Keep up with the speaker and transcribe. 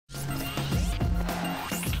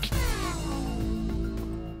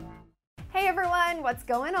everyone, what's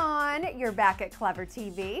going on? You're back at Clever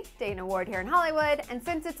TV. Dana Ward here in Hollywood, and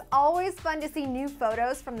since it's always fun to see new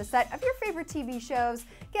photos from the set of your favorite TV shows,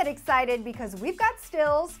 get excited because we've got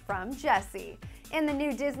stills from Jessie. In the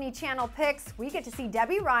new Disney Channel pics, we get to see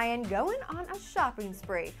Debby Ryan going on a shopping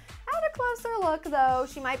spree. At a closer look though,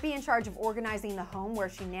 she might be in charge of organizing the home where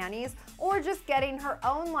she nannies or just getting her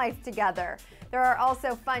own life together. There are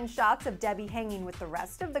also fun shots of Debby hanging with the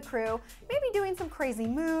rest of the crew, maybe doing some crazy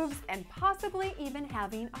moves and possibly even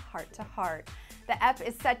having a heart-to-heart. The ep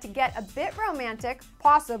is set to get a bit romantic,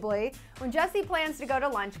 possibly, when Jessie plans to go to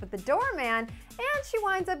lunch with the doorman and she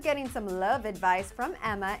winds up getting some love advice from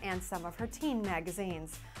Emma and some of her teen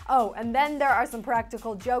magazines. Oh, and then there are some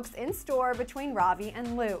practical jokes in store between Ravi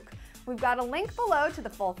and Luke. We've got a link below to the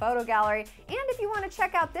full photo gallery, and if you want to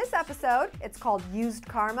check out this episode, it's called Used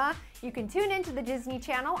Karma. You can tune into the Disney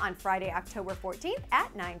Channel on Friday, October 14th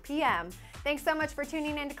at 9 p.m. Thanks so much for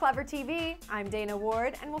tuning in to Clever TV. I'm Dana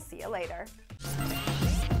Ward, and we'll see you later.